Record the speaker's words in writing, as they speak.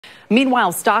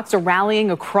Meanwhile, stocks are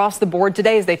rallying across the board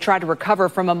today as they try to recover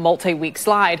from a multi-week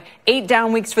slide. 8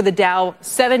 down weeks for the Dow,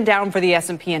 7 down for the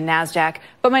S&P and NASDAQ.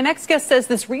 But my next guest says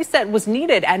this reset was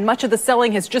needed, and much of the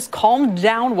selling has just calmed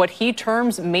down what he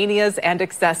terms manias and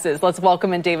excesses. Let's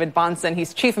welcome in David Bahnsen.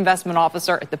 He's Chief Investment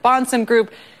Officer at the Bahnsen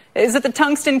Group. Is it the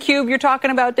tungsten cube you're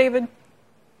talking about, David?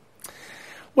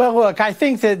 Well, look, I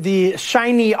think that the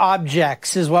shiny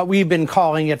objects is what we've been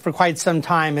calling it for quite some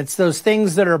time. It's those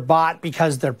things that are bought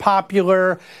because they're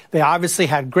popular. They obviously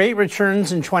had great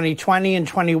returns in 2020 and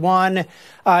 21.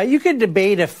 You could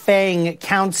debate if FANG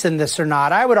counts in this or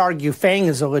not. I would argue FANG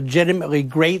is a legitimately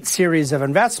great series of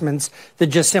investments that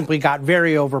just simply got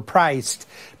very overpriced.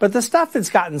 But the stuff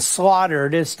that's gotten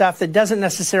slaughtered is stuff that doesn't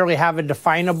necessarily have a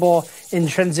definable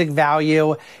intrinsic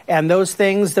value. And those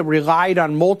things that relied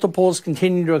on multiples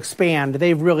continue to expand.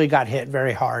 They've really got hit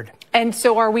very hard. And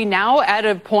so are we now at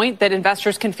a point that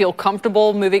investors can feel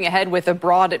comfortable moving ahead with a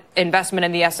broad investment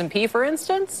in the S&P, for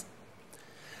instance?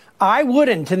 I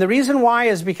wouldn't. And the reason why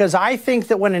is because I think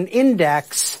that when an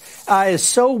index is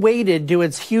so weighted to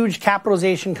its huge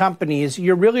capitalization companies,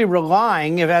 you're really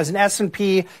relying, as an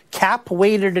S&P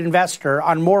cap-weighted investor,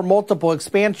 on more multiple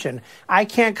expansion. I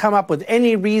can't come up with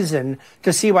any reason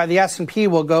to see why the S&P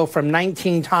will go from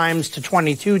 19 times to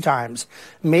 22 times.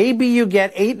 Maybe you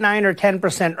get 8, 9, or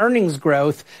 10% earnings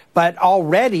growth, but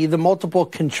already the multiple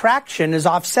contraction is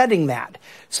offsetting that.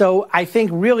 So I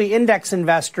think really index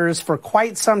investors for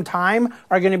quite some time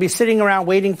are going to be sitting around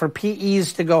waiting for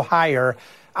PEs to go higher.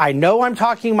 I know I'm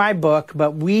talking my book,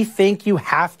 but we think you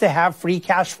have to have free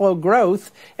cash flow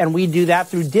growth, and we do that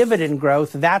through dividend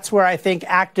growth. That's where I think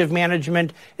active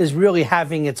management is really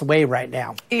having its way right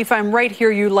now. If I'm right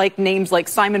here, you like names like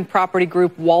Simon Property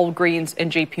Group, Walgreens,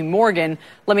 and J.P. Morgan.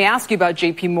 Let me ask you about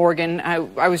J.P. Morgan.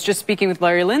 I was just speaking with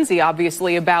Larry Lindsay,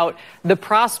 obviously, about the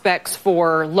prospects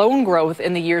for loan growth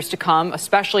in the years to come,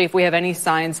 especially if we have any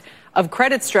signs of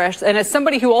credit stress. And as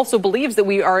somebody who also believes that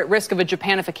we are at risk of a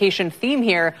Japanification theme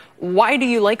here, why do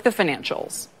you like the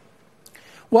financials?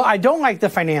 Well, I don't like the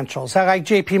financials. I like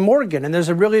J.P. Morgan, and there's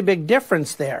a really big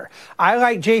difference there. I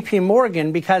like J.P.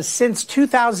 Morgan because since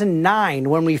 2009,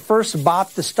 when we first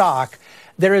bought the stock,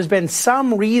 there has been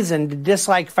some reason to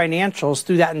dislike financials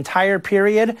through that entire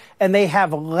period, and they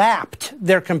have lapped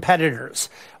their competitors.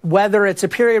 Whether it's a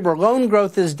period where loan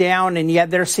growth is down and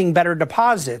yet they're seeing better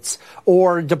deposits,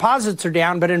 or deposits are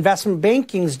down but investment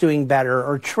banking is doing better,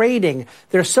 or trading.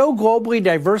 They're so globally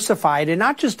diversified, and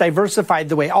not just diversified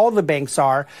the way all the banks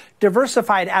are,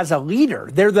 diversified as a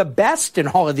leader. They're the best in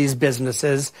all of these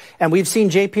businesses, and we've seen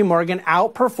J.P. Morgan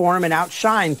outperform and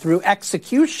outshine through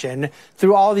execution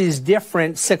through all these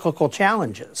different cyclical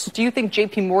challenges. Do you think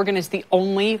J.P. Morgan is the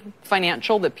only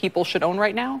financial that people should own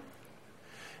right now?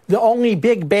 The only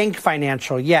big bank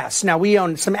financial, yes. Now, we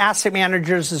own some asset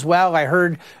managers as well. I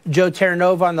heard Joe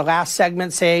Terranova on the last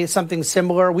segment say something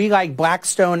similar. We like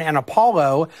Blackstone and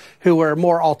Apollo, who are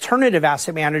more alternative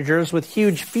asset managers with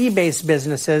huge fee-based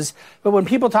businesses. But when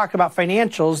people talk about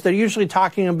financials, they're usually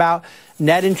talking about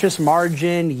net interest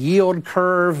margin, yield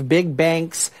curve, big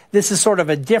banks. This is sort of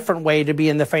a different way to be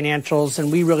in the financials,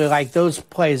 and we really like those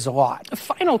plays a lot. A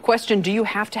final question. Do you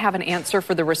have to have an answer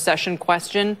for the recession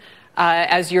question?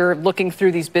 As you're looking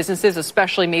through these businesses,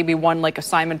 especially maybe one like a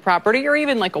Simon Property or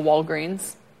even like a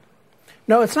Walgreens?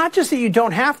 No, it's not just that you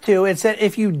don't have to. It's that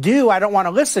if you do, I don't want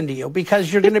to listen to you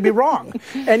because you're going to be wrong.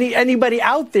 Anybody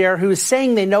out there who's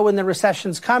saying they know when the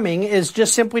recession's coming is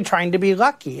just simply trying to be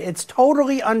lucky. It's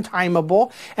totally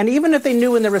untimable. And even if they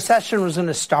knew when the recession was going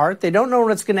to start, they don't know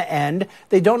when it's going to end.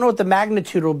 They don't know what the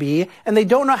magnitude will be. And they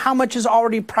don't know how much is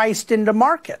already priced into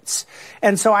markets.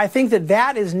 And so I think that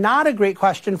that is not a great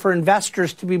question for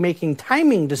investors to be making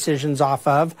timing decisions off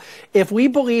of. If we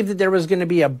believe that there was going to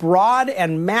be a broad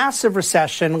and massive recession,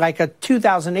 like a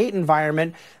 2008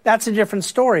 environment, that's a different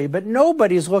story. But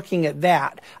nobody's looking at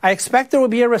that. I expect there will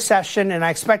be a recession, and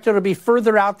I expect it'll be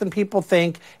further out than people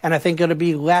think, and I think it'll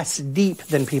be less deep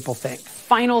than people think.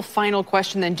 Final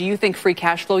question then. Do you think free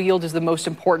cash flow yield is the most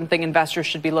important thing investors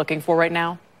should be looking for right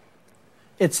now?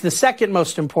 It's the second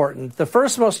most important. The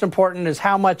first most important is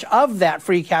how much of that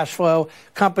free cash flow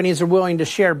companies are willing to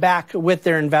share back with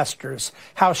their investors,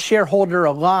 how shareholder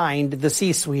aligned the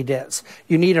C-suite is.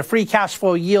 You need a free cash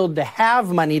flow yield to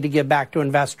have money to give back to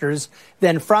investors.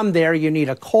 Then from there, you need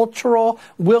a cultural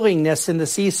willingness in the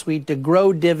C-suite to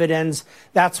grow dividends.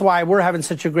 That's why we're having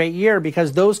such a great year,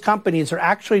 because those companies are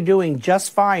actually doing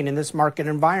just fine in this market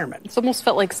environment. It's almost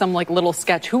felt like some little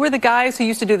sketch. Who are the guys who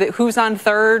used to do that? Who's on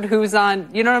third? Who's on?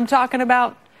 You know what I'm talking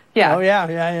about? Yeah. Oh,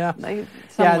 yeah.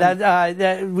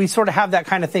 We sort of have that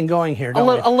kind of thing going here, don't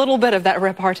we? A little bit of that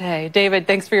repartee. David,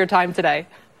 thanks for your time today.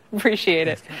 Appreciate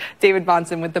it. David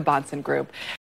Bahnsen with the Bahnsen Group.